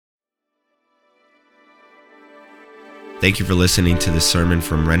Thank you for listening to this sermon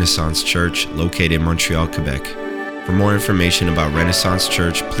from Renaissance Church, located in Montreal, Quebec. For more information about Renaissance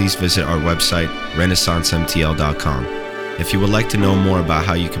Church, please visit our website, renaissancemtl.com. If you would like to know more about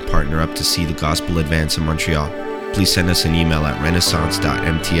how you can partner up to see the gospel advance in Montreal, please send us an email at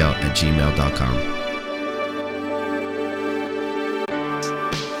renaissance.mtl@gmail.com.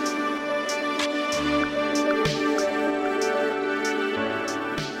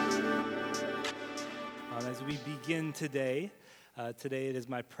 As we begin today it is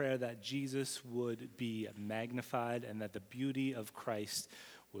my prayer that Jesus would be magnified and that the beauty of Christ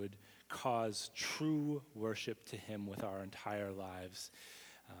would cause true worship to him with our entire lives.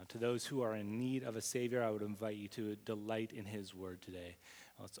 To those who are in need of a Savior, I would invite you to delight in his word today.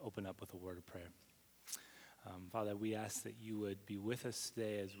 Let's open up with a word of prayer. Father, we ask that you would be with us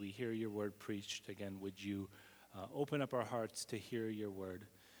today as we hear your word preached. Again, would you open up our hearts to hear your word?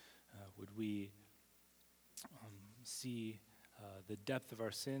 Would we see the depth of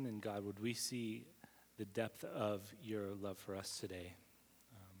our sin, and God, would we see the depth of your love for us today?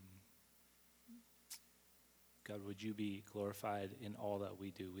 God, would you be glorified in all that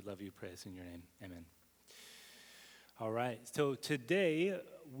we do? We love you, praise in your name. Amen. All right, so today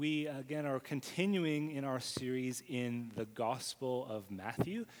we again are continuing in our series in the Gospel of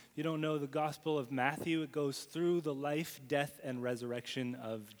Matthew. If you don't know the Gospel of Matthew, it goes through the life, death, and resurrection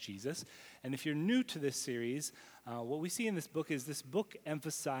of Jesus. And if you're new to this series, what we see in this book is this book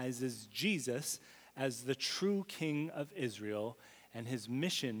emphasizes Jesus as the true King of Israel and his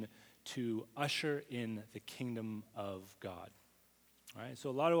mission to usher in the kingdom of God. All right, so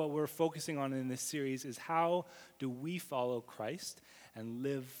a lot of what we're focusing on in this series is how do we follow Christ and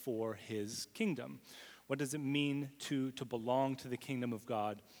live for his kingdom? What does it mean to belong to the kingdom of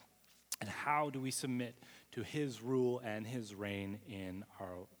God? And how do we submit to his rule and his reign in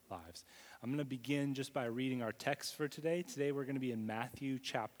our lives? I'm going to begin just by reading our text for today. Today we're going to be in Matthew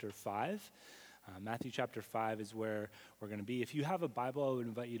chapter 5. Matthew chapter 5 is where we're going to be. If you have a Bible, I would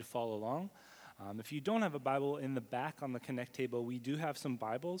invite you to follow along. If you don't have a Bible, in the back on the Connect table, we do have some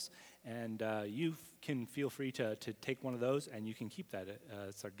Bibles, and you can feel free to take one of those, and you can keep that.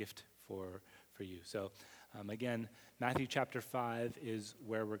 It's our gift for you. So again, Matthew chapter 5 is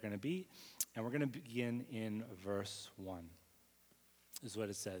where we're going to be, and we're going to begin in verse 1. This is what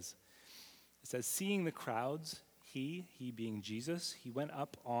it says. It says, "Seeing the crowds, he being Jesus, he went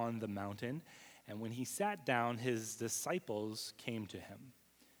up on the mountain, and when he sat down, his disciples came to him.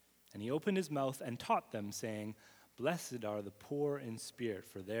 And he opened his mouth and taught them, saying, 'Blessed are the poor in spirit,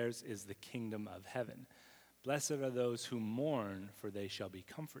 for theirs is the kingdom of heaven. Blessed are those who mourn, for they shall be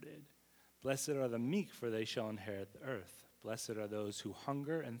comforted. Blessed are the meek, for they shall inherit the earth. Blessed are those who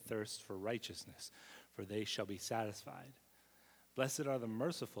hunger and thirst for righteousness, for they shall be satisfied. Blessed are the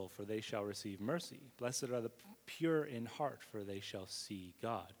merciful, for they shall receive mercy. Blessed are the pure in heart, for they shall see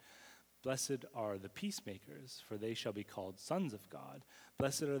God. Blessed are the peacemakers, for they shall be called sons of God.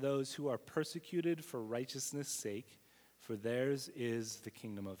 Blessed are those who are persecuted for righteousness' sake, for theirs is the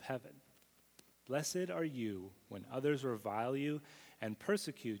kingdom of heaven. Blessed are you when others revile you and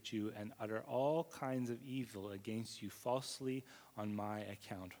persecute you and utter all kinds of evil against you falsely on my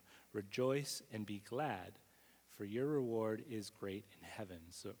account. Rejoice and be glad, for your reward is great in heaven.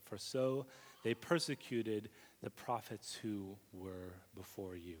 For so they persecuted the prophets who were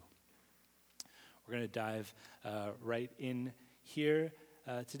before you.'" We're going to dive right in here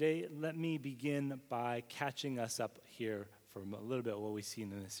today. Let me begin by catching us up here for a little bit of what we've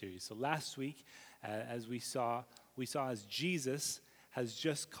seen in this series. So last week, as we saw as Jesus has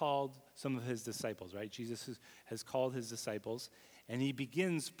just called some of his disciples, right? Jesus has called his disciples, and he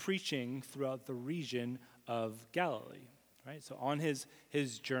begins preaching throughout the region of Galilee, right? So on his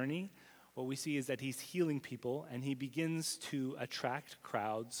journey, what we see is that he's healing people, and he begins to attract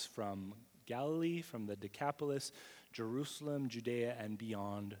crowds from Galilee, from the Decapolis, Jerusalem, Judea, and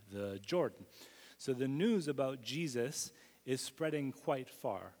beyond the Jordan. So the news about Jesus is spreading quite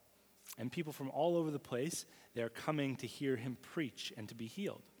far. And people from all over the place, they're coming to hear him preach and to be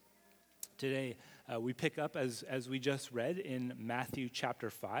healed. Today, we pick up, as we just read, in Matthew chapter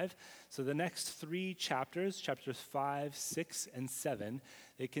 5. So the next three chapters 5, 6, and 7,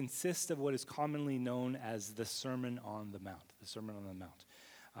 they consist of what is commonly known as the Sermon on the Mount. The Sermon on the Mount.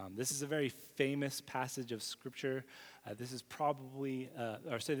 This is a very famous passage of Scripture. This is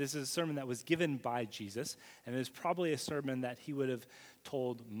a sermon that was given by Jesus, and it is probably a sermon that he would have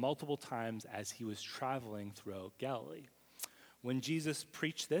told multiple times as he was traveling throughout Galilee. When Jesus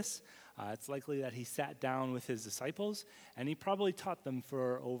preached this, it's likely that he sat down with his disciples, and he probably taught them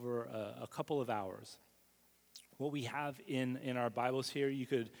for over a couple of hours. what we have in our Bibles here, you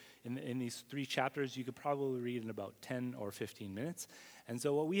could, in these 3 chapters, you could probably read in about 10 or 15 minutes. And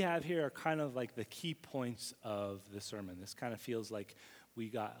so what we have here are kind of like the key points of the sermon. This kind of feels like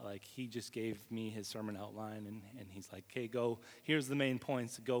he just gave me his sermon outline, and he's like, okay, go, here's the main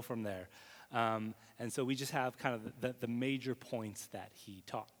points, go from there. And so we just have kind of the major points that he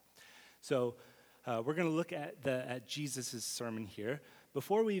taught. So we're going to look at Jesus' sermon here.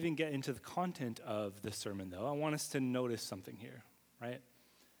 Before we even get into the content of the sermon, though, I want us to notice something here, right?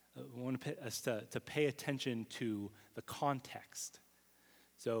 I want us to pay attention to the context.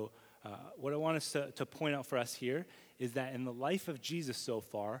 So what I want us to point out for us here is that in the life of Jesus so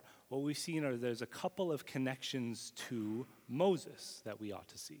far, what we've seen are there's a couple of connections to Moses that we ought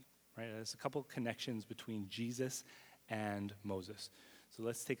to see, right? There's a couple of connections between Jesus and Moses. So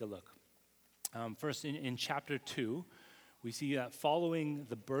let's take a look. First, in chapter 2, we see that following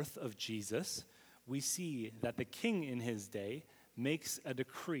the birth of Jesus, we see that the king in his day makes a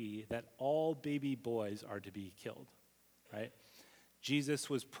decree that all baby boys are to be killed, right? Jesus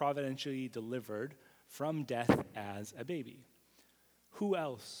was providentially delivered from death as a baby. Who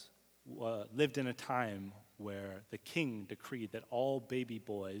else lived in a time where the king decreed that all baby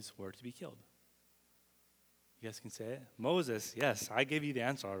boys were to be killed? You guys can say it? Moses, yes, I gave you the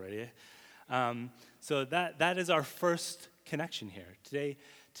answer already. So that is our first connection here.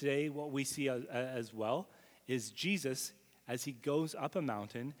 Today, what we see as well is Jesus as he goes up a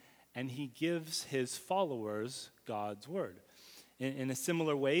mountain and he gives his followers God's word. In a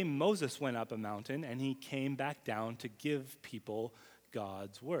similar way, Moses went up a mountain and he came back down to give people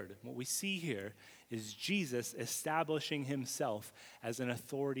God's word. What we see here is Jesus establishing himself as an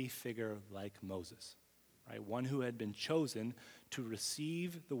authority figure like Moses, right? One who had been chosen to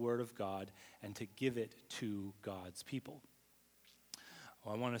receive the word of God and to give it to God's people.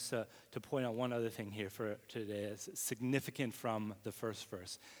 Well, I want us to point out one other thing here for today that's significant from the first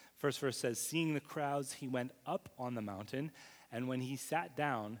verse. First verse says, seeing the crowds, he went up on the mountain, and when he sat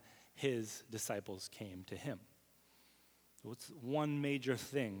down, his disciples came to him. What's one major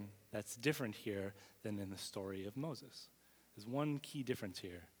thing that's different here than in the story of Moses? There's one key difference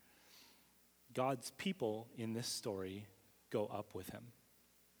here. God's people in this story go up with him.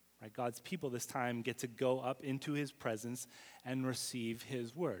 Right? God's people this time get to go up into his presence and receive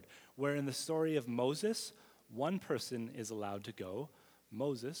his word. Where in the story of Moses, one person is allowed to go.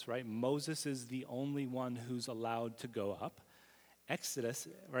 Moses, right? Moses is the only one who's allowed to go up. Exodus,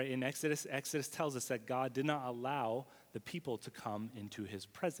 right? In Exodus tells us that God did not allow the people to come into his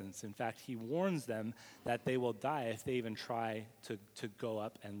presence. In fact, he warns them that they will die if they even try to go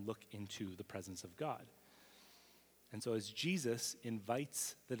up and look into the presence of God. And so as Jesus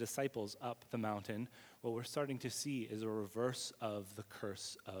invites the disciples up the mountain, what we're starting to see is a reverse of the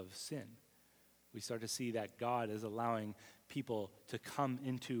curse of sin. We start to see that God is allowing people to come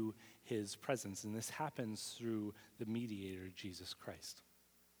into his presence, and this happens through the mediator, Jesus Christ.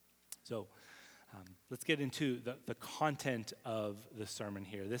 So let's get into the content of the sermon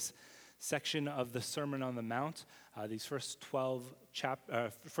here. This section of the Sermon on the Mount, these first 12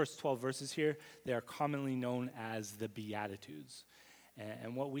 verses here, they are commonly known as the Beatitudes.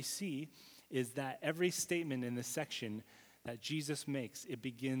 And what we see is that every statement in this section that Jesus makes, it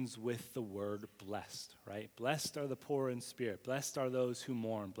begins with the word blessed, right? Blessed are the poor in spirit. Blessed are those who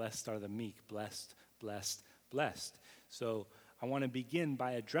mourn. Blessed are the meek. Blessed, blessed, blessed. So I want to begin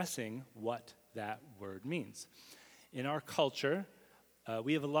by addressing what that word means. In our culture,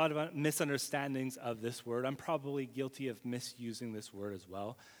 we have a lot of misunderstandings of this word. I'm probably guilty of misusing this word as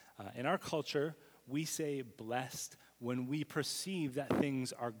well. In our culture, we say blessed when we perceive that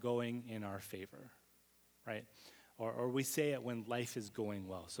things are going in our favor, right? Or we say it when life is going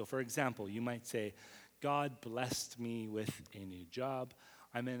well. So for example, you might say, God blessed me with a new job.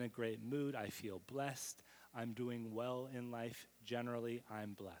 I'm in a great mood. I feel blessed. I'm doing well in life. Generally,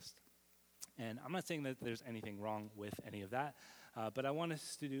 I'm blessed. And I'm not saying that there's anything wrong with any of that. But what I want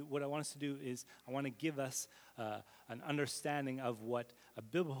us to do is I want to give us an understanding of what a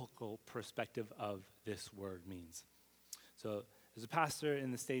biblical perspective of this word means. So there's a pastor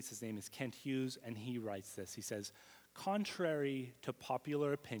in the States, his name is Kent Hughes, and he writes this. He says, contrary to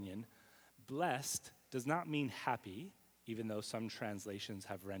popular opinion, blessed does not mean happy, even though some translations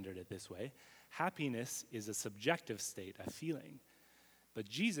have rendered it this way. Happiness is a subjective state, a feeling. But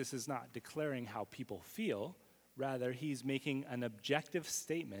Jesus is not declaring how people feel. Rather, he's making an objective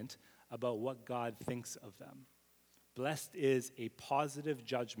statement about what God thinks of them. Blessed is a positive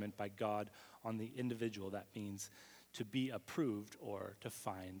judgment by God on the individual. That means to be approved or to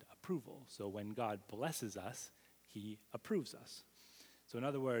find approval. So when God blesses us, he approves us. So in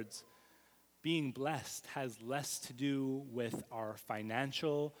other words, being blessed has less to do with our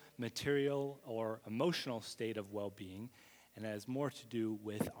financial, material, or emotional state of well-being, and has more to do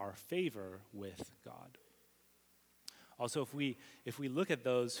with our favor with God. Also, if we look at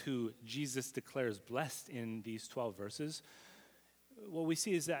those who Jesus declares blessed in these 12 verses, what we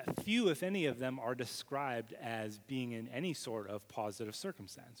see is that few, if any of them, are described as being in any sort of positive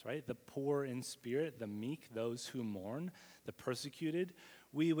circumstance, right? The poor in spirit, the meek, those who mourn, the persecuted.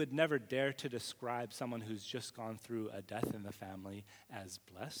 We would never dare to describe someone who's just gone through a death in the family as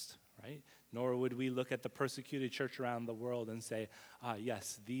blessed, right? Nor would we look at the persecuted church around the world and say,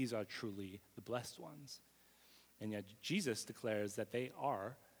 yes, these are truly the blessed ones. And yet Jesus declares that they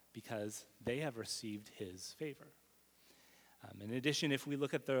are, because they have received his favor. In addition, if we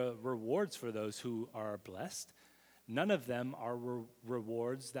look at the rewards for those who are blessed, none of them are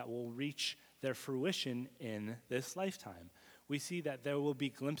rewards that will reach their fruition in this lifetime. We see that there will be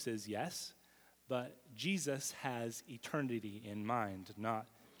glimpses, yes, but Jesus has eternity in mind, not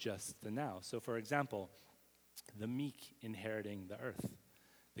just the now. So, for example, the meek inheriting the earth,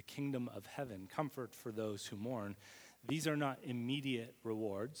 the kingdom of heaven, comfort for those who mourn. These are not immediate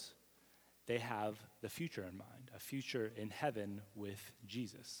rewards. They have the future in mind, a future in heaven with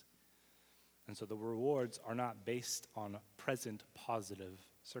Jesus. And so the rewards are not based on present positive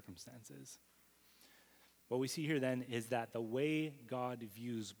circumstances. What we see here then is that the way God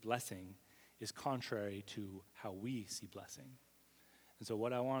views blessing is contrary to how we see blessing. And so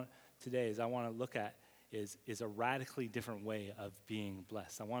what I want today is I want to look at is a radically different way of being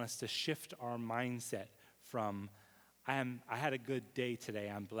blessed. I want us to shift our mindset from I had a good day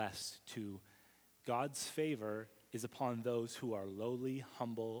today, I'm blessed, to God's favor is upon those who are lowly,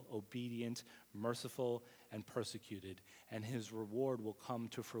 humble, obedient, merciful, and persecuted, and his reward will come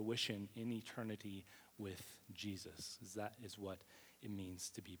to fruition in eternity with Jesus. That is what it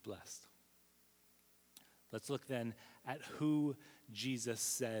means to be blessed. Let's look then at who Jesus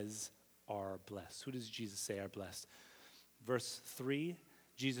says are blessed. Who does Jesus say are blessed? Verse 3,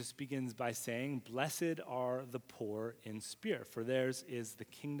 Jesus begins by saying, "Blessed are the poor in spirit, for theirs is the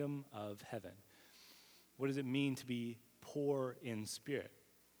kingdom of heaven." What does it mean to be poor in spirit?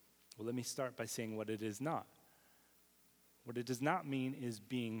 Well, let me start by saying what it is not. What it does not mean is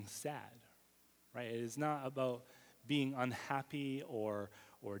being sad, right? It is not about being unhappy or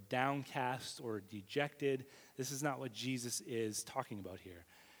downcast or dejected. This is not what Jesus is talking about here.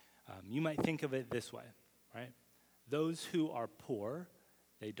 You might think of it this way, right? Those who are poor,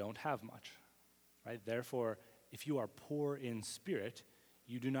 they don't have much, right? Therefore, if you are poor in spirit,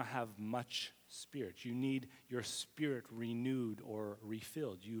 you do not have much spirit. You need your spirit renewed or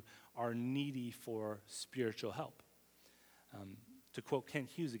refilled. You are needy for spiritual help. To quote Kent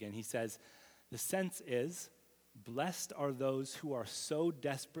Hughes again, he says, "The sense is, blessed are those who are so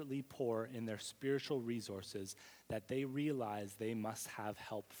desperately poor in their spiritual resources that they realize they must have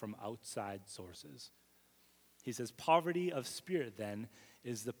help from outside sources." He says, poverty of spirit, then,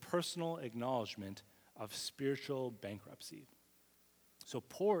 is the personal acknowledgement of spiritual bankruptcy. So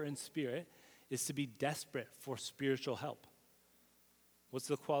poor in spirit is to be desperate for spiritual help. What's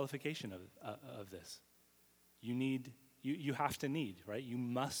the qualification of this? You have to need, right? You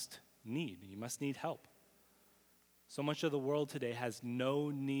must need help. So much of the world today has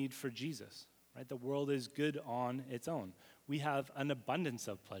no need for Jesus, right? The world is good on its own. We have an abundance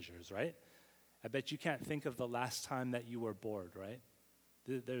of pleasures, right? I bet you can't think of the last time that you were bored, right?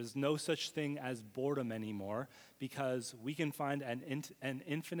 There's no such thing as boredom anymore because we can find an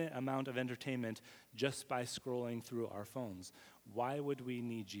infinite amount of entertainment just by scrolling through our phones. Why would we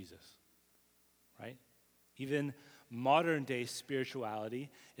need Jesus, right? Even modern day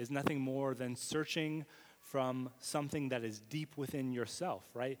spirituality is nothing more than searching from something that is deep within yourself,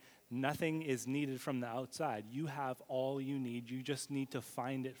 right? Nothing is needed from the outside. You have all you need. You just need to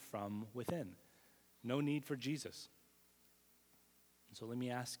find it from within. No need for Jesus. So let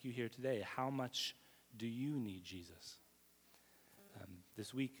me ask you here today, how much do you need Jesus?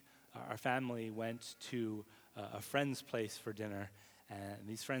 This week, our family went to a friend's place for dinner, and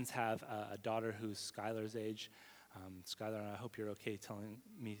these friends have a daughter who's Skylar's age. Skylar, I hope you're okay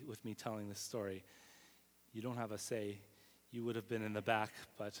with me telling this story. You don't have a say. You would have been in the back,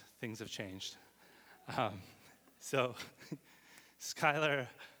 but things have changed. So Skylar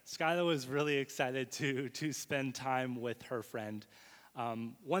was really excited to spend time with her friend.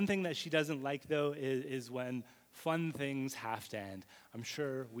 One thing that she doesn't like, though, is when fun things have to end. I'm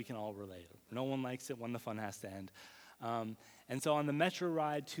sure we can all relate. No one likes it when the fun has to end. And so on the metro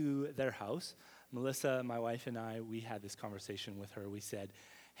ride to their house, Melissa, my wife, and I, we had this conversation with her. We said,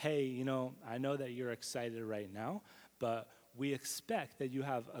 hey, I know that you're excited right now, but we expect that you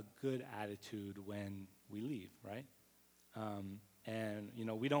have a good attitude when we leave, right? And,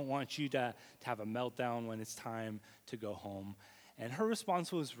 we don't want you to have a meltdown when it's time to go home. And her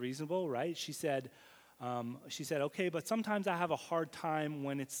response was reasonable, right? She said, okay, but sometimes I have a hard time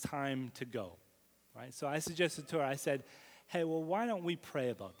when it's time to go, right? So I suggested to her, I said, hey, well, why don't we pray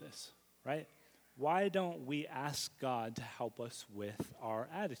about this, right? Why don't we ask God to help us with our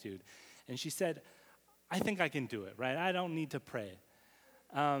attitude? And she said, I think I can do it, right? I don't need to pray.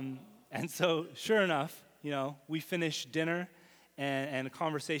 And so sure enough, we finished dinner and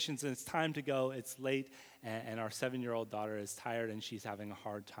conversations, and it's time to go. It's late, and our 7-year-old daughter is tired, and she's having a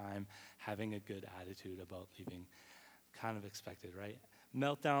hard time having a good attitude about leaving. Kind of expected, right?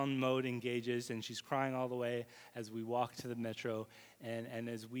 Meltdown mode engages, and she's crying all the way as we walk to the metro. And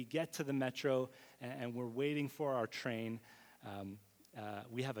as we get to the metro and we're waiting for our train,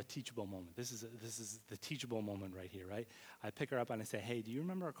 we have a teachable moment. This is the teachable moment right here, right? I pick her up and I say, hey, do you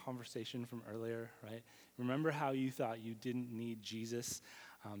remember our conversation from earlier, right? Remember how you thought you didn't need Jesus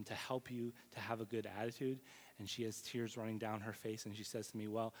to help you to have a good attitude? And she has tears running down her face, and she says to me,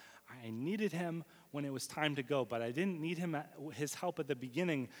 well, I needed him when it was time to go, but I didn't need his help at the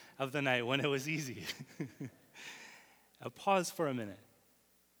beginning of the night when it was easy. I'll pause for a minute.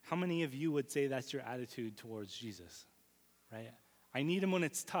 How many of you would say that's your attitude towards Jesus, right? I need him when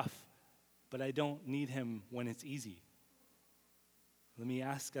it's tough, but I don't need him when it's easy. Let me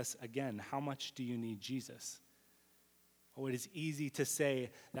ask us again, how much do you need Jesus? Oh, it is easy to say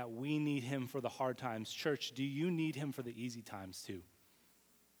that we need him for the hard times. Church, do you need him for the easy times too?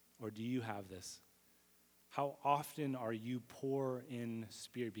 Or do you have this? How often are you poor in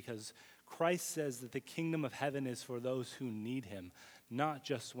spirit? Because Christ says that the kingdom of heaven is for those who need him, not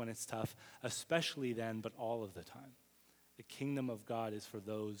just when it's tough, especially then, but all of the time. The kingdom of God is for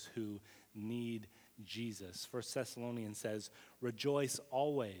those who need Jesus. 1 Thessalonians says, rejoice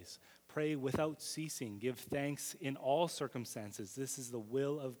always, pray without ceasing, give thanks in all circumstances. This is the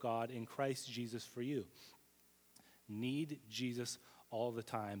will of God in Christ Jesus for you. Need Jesus all the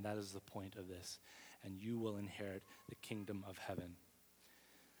time. That is the point of this. And you will inherit the kingdom of heaven.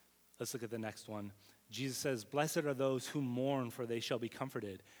 Let's look at the next one. Jesus says, blessed are those who mourn, for they shall be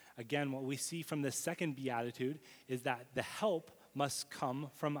comforted. Again, what we see from this second beatitude is that the help must come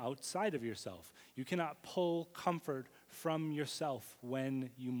from outside of yourself. You cannot pull comfort from yourself when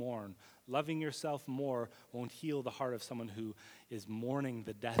you mourn. Loving yourself more won't heal the heart of someone who is mourning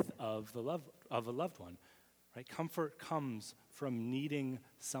the death of a loved one. Right? Comfort comes from needing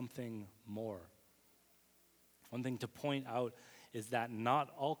something more. One thing to point out is that not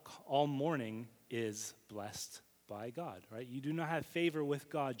all mourning is blessed by God, right? You do not have favor with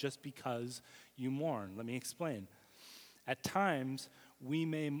God just because you mourn. Let me explain. At times, we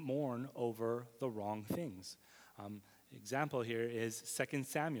may mourn over the wrong things. Example here is 2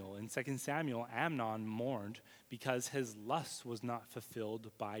 Samuel. In 2 Samuel, Amnon mourned because his lust was not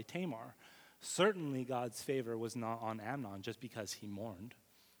fulfilled by Tamar. Certainly, God's favor was not on Amnon just because he mourned.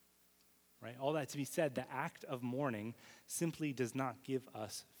 Right? All that to be said, the act of mourning simply does not give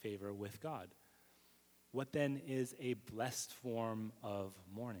us favor with God. What then is a blessed form of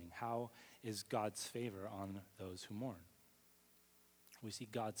mourning? How is God's favor on those who mourn? We see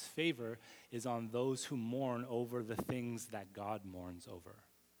God's favor is on those who mourn over the things that God mourns over.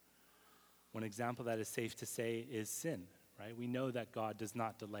 One example that is safe to say is sin, right? We know that God does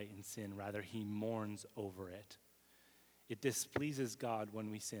not delight in sin, rather he mourns over it. It displeases God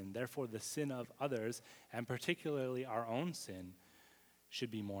when we sin. Therefore, the sin of others, and particularly our own sin,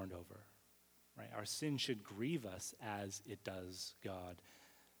 should be mourned over. Right? Our sin should grieve us as it does God.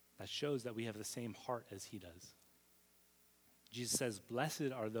 That shows that we have the same heart as he does. Jesus says,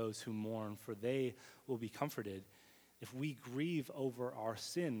 blessed are those who mourn, for they will be comforted. If we grieve over our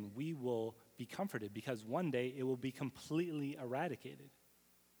sin, we will be comforted because one day it will be completely eradicated.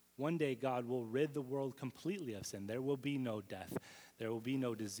 One day God will rid the world completely of sin. There will be no death. There will be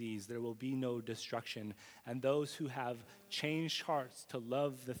no disease. There will be no destruction. And those who have changed hearts to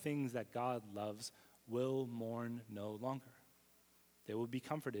love the things that God loves will mourn no longer. They will be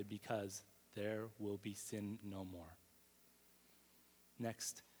comforted because there will be sin no more.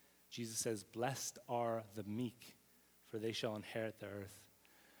 Next, Jesus says, blessed are the meek, for they shall inherit the earth.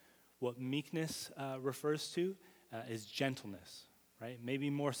 What meekness refers to is gentleness. Right? Maybe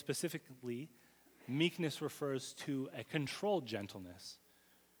more specifically, meekness refers to a controlled gentleness.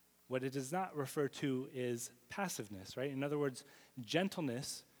 What it does not refer to is passiveness, right? In other words,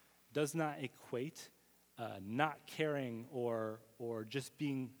 gentleness does not equate not caring or just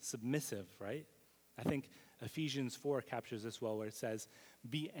being submissive, right? I think Ephesians 4 captures this well, where it says,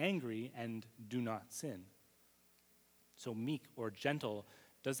 be angry and do not sin. So meek or gentle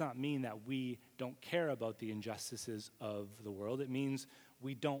does not mean that we don't care about the injustices of the world. It means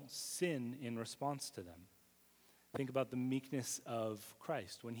we don't sin in response to them. Think about the meekness of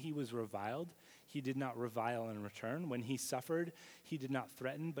Christ. When he was reviled, he did not revile in return. When he suffered, he did not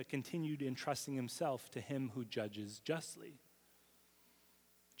threaten, but continued entrusting himself to him who judges justly.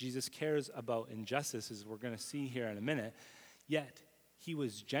 Jesus cares about injustice, as we're going to see here in a minute, yet he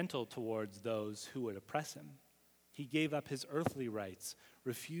was gentle towards those who would oppress him. He gave up his earthly rights,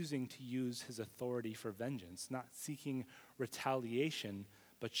 refusing to use his authority for vengeance, not seeking retaliation,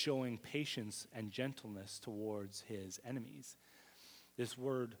 but showing patience and gentleness towards his enemies. This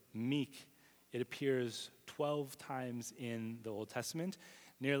word meek, it appears 12 times in the Old Testament.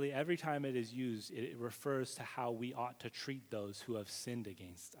 Nearly every time it is used, it refers to how we ought to treat those who have sinned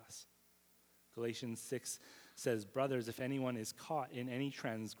against us. Galatians 6 says, "Brothers, if anyone is caught in any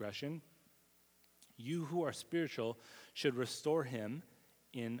transgression, you who are spiritual should restore him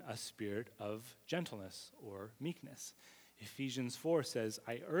in a spirit of gentleness," or meekness. Ephesians 4 says,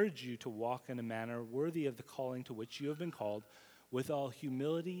 "I urge you to walk in a manner worthy of the calling to which you have been called, with all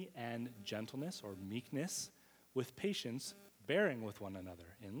humility and gentleness," or meekness, "with patience, bearing with one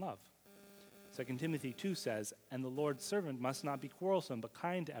another in love." 2 Timothy 2 says, "And the Lord's servant must not be quarrelsome, but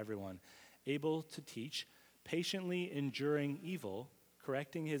kind to everyone, able to teach, patiently enduring evil,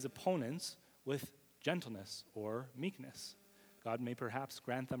 correcting his opponents with gentleness," or meekness. God may perhaps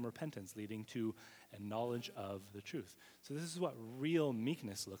grant them repentance, leading to a knowledge of the truth. So this is what real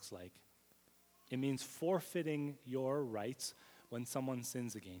meekness looks like. It means forfeiting your rights when someone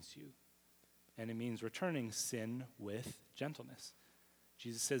sins against you. And it means returning sin with gentleness.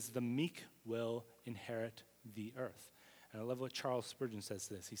 Jesus says the meek will inherit the earth. And I love what Charles Spurgeon says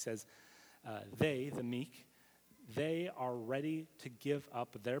to this. He says, they, the meek, they are ready to give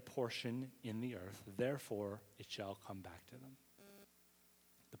up their portion in the earth. Therefore, it shall come back to them.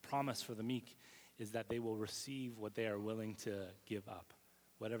 The promise for the meek is that they will receive what they are willing to give up.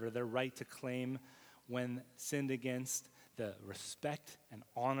 Whatever their right to claim when sinned against, the respect and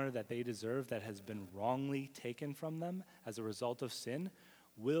honor that they deserve that has been wrongly taken from them as a result of sin,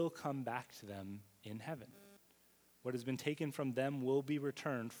 will come back to them in heaven. What has been taken from them will be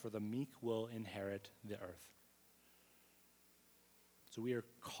returned, for the meek will inherit the earth. So we are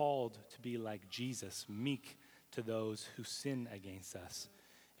called to be like Jesus, meek to those who sin against us.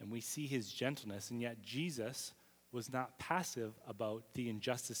 And we see his gentleness, and yet Jesus was not passive about the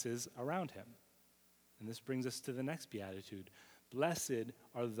injustices around him. And this brings us to the next beatitude. "Blessed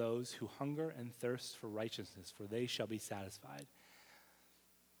are those who hunger and thirst for righteousness, for they shall be satisfied."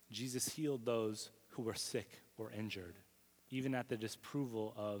 Jesus healed those who were sick or injured, even at the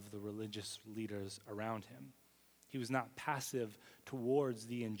disapproval of the religious leaders around him. He was not passive towards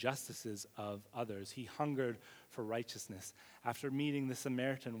the injustices of others. He hungered for righteousness. After meeting the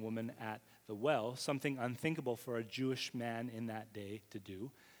Samaritan woman at the well, something unthinkable for a Jewish man in that day to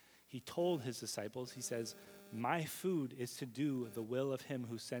do, he told his disciples, he says, "My food is to do the will of him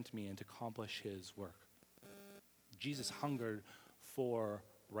who sent me and to accomplish his work." Jesus hungered for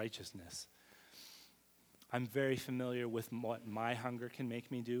righteousness. I'm very familiar with what my hunger can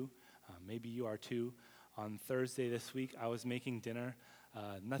make me do. Maybe you are too. On Thursday this week, I was making dinner.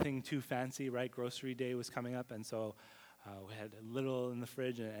 Nothing too fancy, right? Grocery day was coming up, and so we had a little in the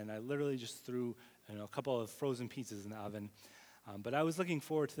fridge, and I literally just threw a couple of frozen pizzas in the oven. But I was looking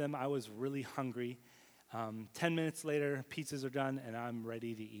forward to them. I was really hungry. 10 minutes later, pizzas are done, and I'm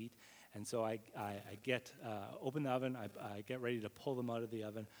ready to eat. And so I open the oven, I get ready to pull them out of the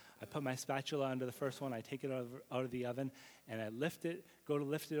oven. I put my spatula under the first one, I take it out of the oven, and I go to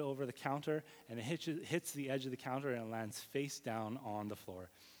lift it over the counter, and it hits the edge of the counter, and it lands face down on the floor.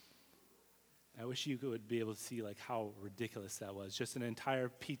 I wish you would be able to see how ridiculous that was. Just an entire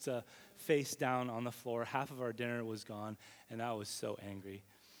pizza face down on the floor. Half of our dinner was gone, and I was so angry.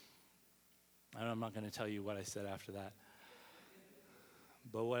 And I'm not going to tell you what I said after that.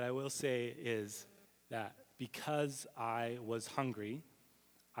 But what I will say is that because I was hungry,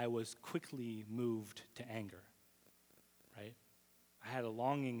 I was quickly moved to anger, right? I had a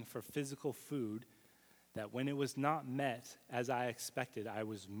longing for physical food that when it was not met as I expected, I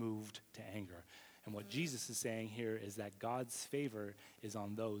was moved to anger. And what Jesus is saying here is that God's favor is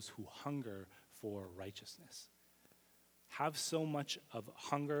on those who hunger for righteousness. Have so much of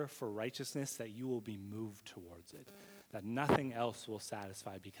hunger for righteousness that you will be moved towards it, that nothing else will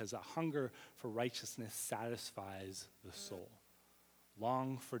satisfy, because a hunger for righteousness satisfies the soul.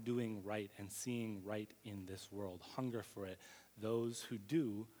 Long for doing right and seeing right in this world. Hunger for it. Those who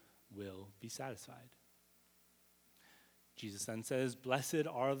do will be satisfied. Jesus then says, "Blessed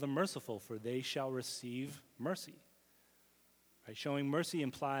are the merciful, for they shall receive mercy." Right? Showing mercy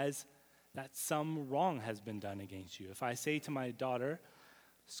implies that some wrong has been done against you. If I say to my daughter,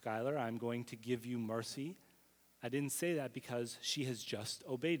 Skylar, I'm going to give you mercy, I didn't say that because she has just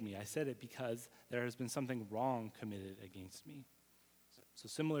obeyed me. I said it because there has been something wrong committed against me. So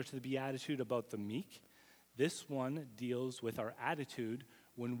similar to the beatitude about the meek, this one deals with our attitude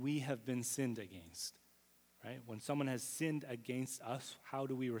when we have been sinned against. Right? When someone has sinned against us, how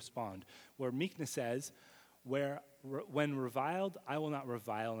do we respond? Where meekness says, when reviled, I will not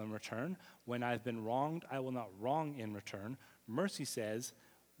revile in return. When I've been wronged, I will not wrong in return. Mercy says,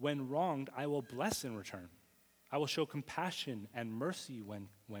 when wronged, I will bless in return. I will show compassion and mercy when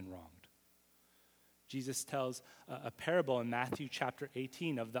wronged. Jesus tells a parable in Matthew chapter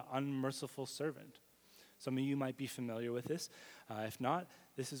 18 of the unmerciful servant. Some of you might be familiar with this. If not,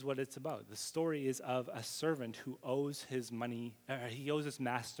 this is what it's about. The story is of a servant who owes his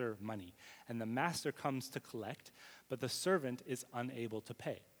master money. And the master comes to collect, but the servant is unable to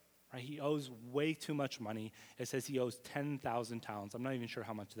pay. Right? He owes way too much money. It says he owes 10,000 talents. I'm not even sure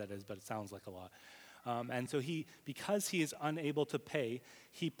how much that is, but it sounds like a lot. And so because he is unable to pay,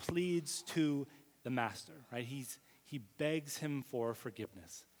 he pleads to the master. Right? He begs him for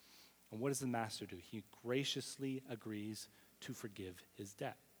forgiveness. And what does the master do? He graciously agrees to forgive his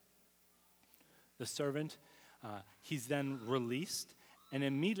debt. The servant, he's then released, and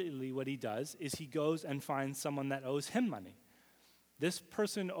immediately what he does is he goes and finds someone that owes him money. This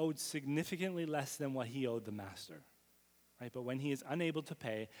person owed significantly less than what he owed the master. Right? But when he is unable to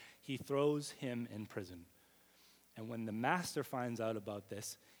pay, he throws him in prison. And when the master finds out about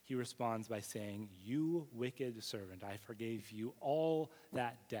this, he responds by saying, "You wicked servant, I forgave you all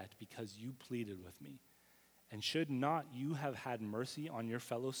that debt because you pleaded with me. And should not you have had mercy on your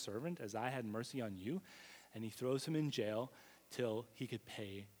fellow servant as I had mercy on you?" And he throws him in jail till he could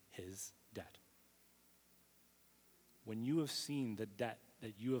pay his debt. When you have seen the debt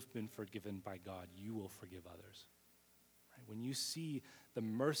that you have been forgiven by God, you will forgive others. Right? When you see the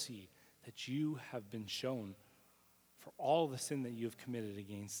mercy that you have been shown for all the sin that you have committed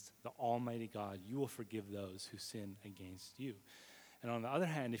against the Almighty God, you will forgive those who sin against you. And on the other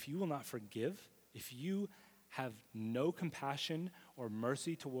hand, if you will not forgive, if you have no compassion or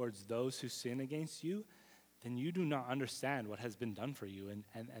mercy towards those who sin against you, then you do not understand what has been done for you, and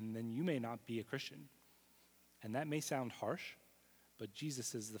then you may not be a Christian. And that may sound harsh, but Jesus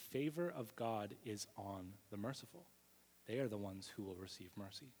says the favor of God is on the merciful. They are the ones who will receive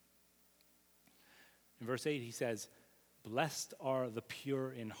mercy. In verse 8, he says, "Blessed are the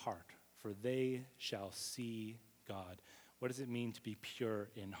pure in heart, for they shall see God." What does it mean to be pure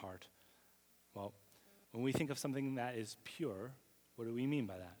in heart? Well, when we think of something that is pure, what do we mean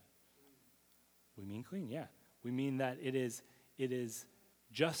by that? We mean clean, yeah. We mean that it is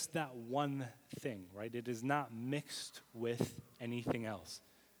just that one thing, right? It is not mixed with anything else.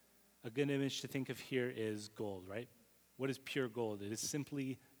 A good image to think of here is gold, right? What is pure gold? It is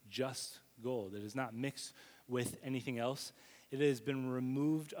simply just gold. It is not mixed with anything else. It has been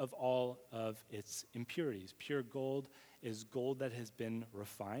removed of all of its impurities. Pure gold is gold that has been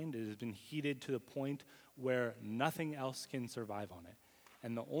refined. It has been heated to the point where nothing else can survive on it.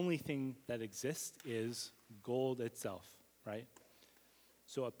 And the only thing that exists is gold itself, right?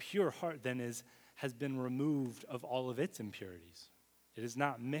 So a pure heart then has been removed of all of its impurities. It is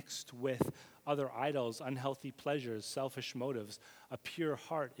not mixed with other idols, unhealthy pleasures, selfish motives. A pure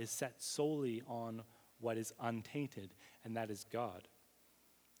heart is set solely on what is untainted, and that is God.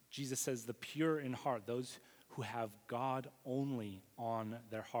 Jesus says the pure in heart, those who have God only on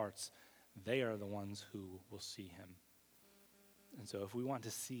their hearts, they are the ones who will see him. And so if we want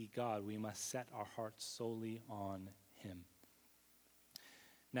to see God, we must set our hearts solely on him.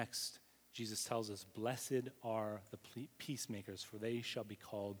 Next, Jesus tells us, "Blessed are the peacemakers, for they shall be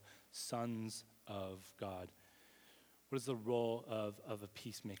called sons of God." What is the role of a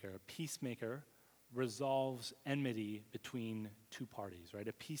peacemaker? A peacemaker resolves enmity between two parties, right?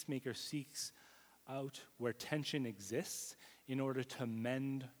 A peacemaker seeks out where tension exists in order to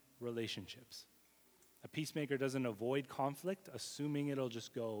mend relationships. A peacemaker doesn't avoid conflict, assuming it'll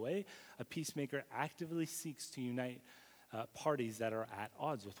just go away. A peacemaker actively seeks to unite parties that are at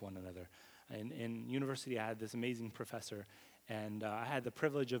odds with one another. In university, I had this amazing professor, and I had the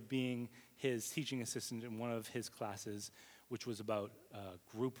privilege of being his teaching assistant in one of his classes, which was about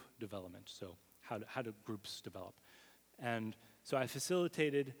group development, so how do groups develop. And so I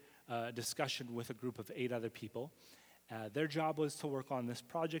facilitated a discussion with a group of 8 other people. Their job was to work on this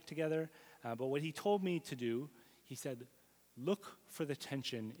project together, but what he told me to do, he said, look for the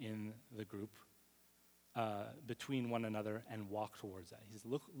tension in the group between one another and walk towards that. He says,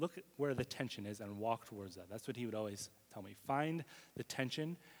 look at where the tension is and walk towards that. That's what he would always tell me. Find the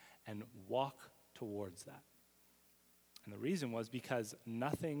tension and walk towards that. And the reason was because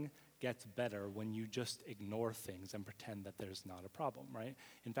nothing gets better when you just ignore things and pretend that there's not a problem, right?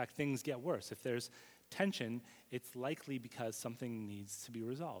 In fact, things get worse. If there's tension, it's likely because something needs to be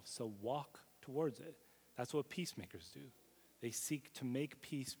resolved. So walk towards it. That's what peacemakers do. They seek to make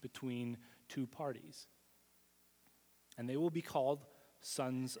peace between two parties. And they will be called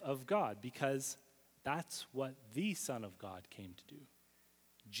sons of God because that's what the Son of God came to do.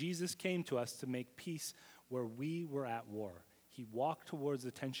 Jesus came to us to make peace where we were at war. He walked towards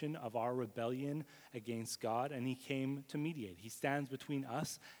the tension of our rebellion against God, and he came to mediate. He stands between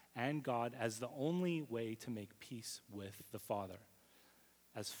us and God as the only way to make peace with the Father.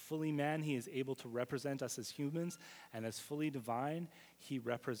 As fully man, he is able to represent us as humans, and as fully divine, he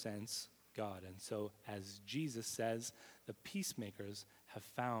represents God. And so, as Jesus says, the peacemakers have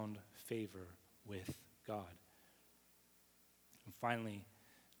found favor with God. And finally,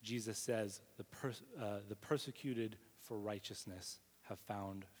 Jesus says, the persecuted for righteousness have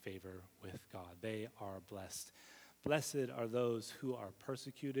found favor with God. They are blessed. Blessed are those who are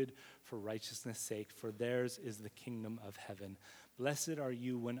persecuted for righteousness' sake, for theirs is the kingdom of heaven. Blessed are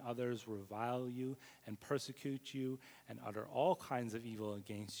you when others revile you and persecute you and utter all kinds of evil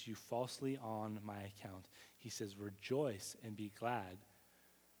against you falsely on my account. He says, rejoice and be glad,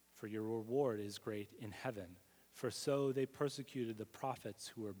 for your reward is great in heaven. For so they persecuted the prophets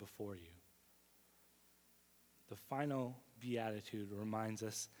who were before you. The final beatitude reminds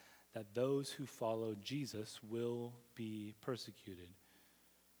us that those who follow Jesus will be persecuted.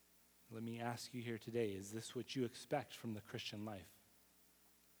 Let me ask you here today, is this what you expect from the Christian life?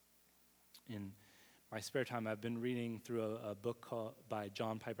 In my spare time, I've been reading through a book by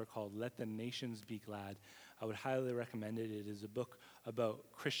John Piper called Let the Nations Be Glad. I would highly recommend it. It is a book about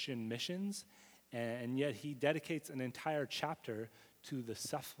Christian missions, and yet he dedicates an entire chapter to the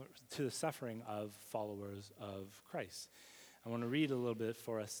suffering of followers of Christ. I want to read a little bit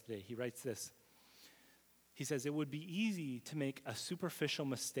for us today. He writes this. He says, it would be easy to make a superficial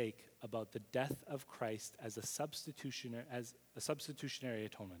mistake about the death of Christ as a substitutionary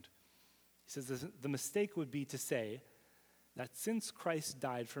atonement. He says, the mistake would be to say that since Christ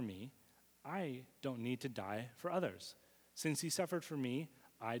died for me, I don't need to die for others. Since he suffered for me,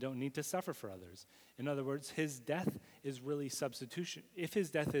 I don't need to suffer for others. In other words, his death is really substitution. If his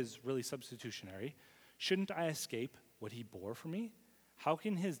death is really substitutionary, shouldn't I escape what he bore for me? How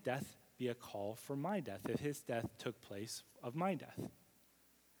can his death be a call for my death if his death took place of my death?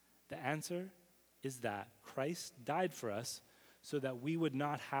 The answer is that Christ died for us so that we would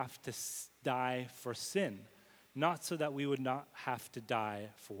not have to die for sin, not so that we would not have to die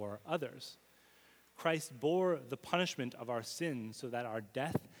for others. Christ bore the punishment of our sin so that our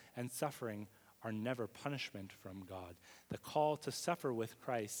death and suffering are never punishment from God. The call to suffer with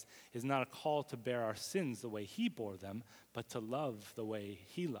Christ is not a call to bear our sins the way he bore them, but to love the way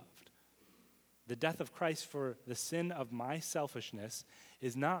he loved. The death of Christ for the sin of my selfishness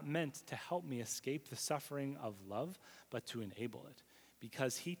is not meant to help me escape the suffering of love, but to enable it.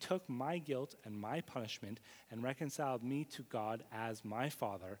 Because he took my guilt and my punishment and reconciled me to God as my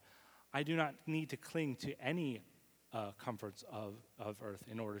Father, I do not need to cling to any comforts of earth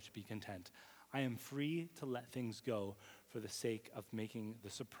in order to be content. I am free to let things go for the sake of making the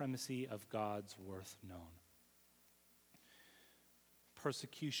supremacy of God's worth known.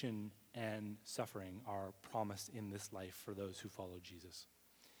 Persecution and suffering are promised in this life for those who follow Jesus.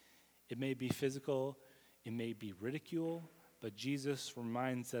 It may be physical, it may be ridicule, but Jesus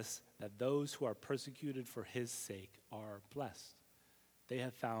reminds us that those who are persecuted for his sake are blessed. They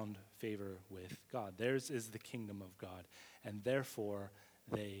have found favor with God. Theirs is the kingdom of God, and therefore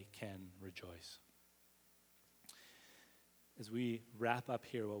they can rejoice. As we wrap up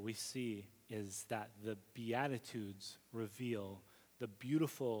here, what we see is that the Beatitudes reveal the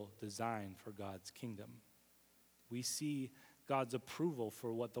beautiful design for God's kingdom. We see God's approval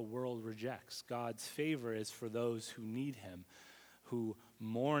for what the world rejects. God's favor is for those who need him, who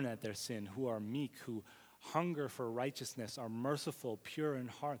mourn at their sin, who are meek, who hunger for righteousness, are merciful, pure in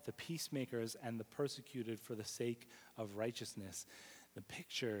heart, the peacemakers and the persecuted for the sake of righteousness. The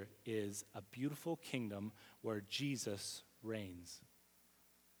picture is a beautiful kingdom where Jesus reigns.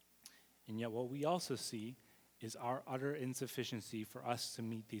 And yet what we also see is our utter insufficiency for us to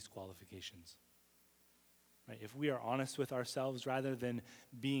meet these qualifications. Right? If we are honest with ourselves, rather than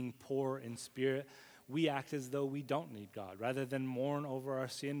being poor in spirit, we act as though we don't need God. Rather than mourn over our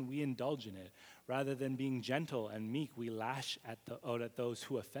sin, we indulge in it. Rather than being gentle and meek, we lash out at those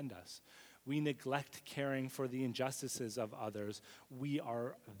who offend us. We neglect caring for the injustices of others. We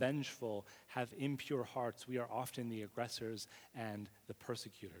are vengeful, have impure hearts. We are often the aggressors and the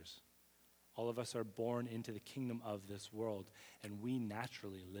persecutors. All of us are born into the kingdom of this world, and we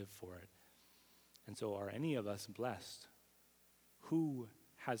naturally live for it. And so are any of us blessed? Who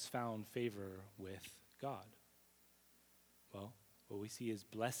has found favor with God? Well, what we see is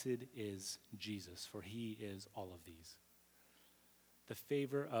blessed is Jesus, for he is all of these. The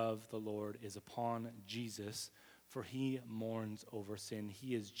favor of the Lord is upon Jesus, for he mourns over sin.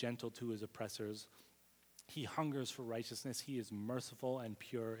 He is gentle to his oppressors. He hungers for righteousness. He is merciful and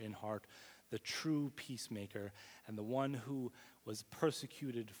pure in heart, the true peacemaker, and the one who was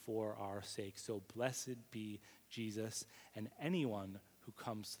persecuted for our sake. So blessed be Jesus and anyone who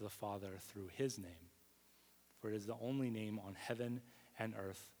comes to the Father through his name. For it is the only name on heaven and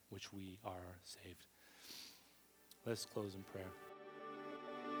earth which we are saved. Let's close in prayer.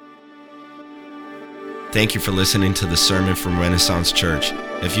 Thank you for listening to the sermon from Renaissance Church.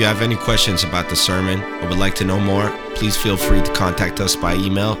 If you have any questions about the sermon or would like to know more, please feel free to contact us by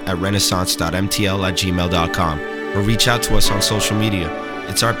email at renaissance.mtl@gmail.com or reach out to us on social media.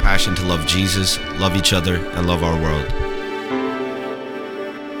 It's our passion to love Jesus, love each other, and love our world.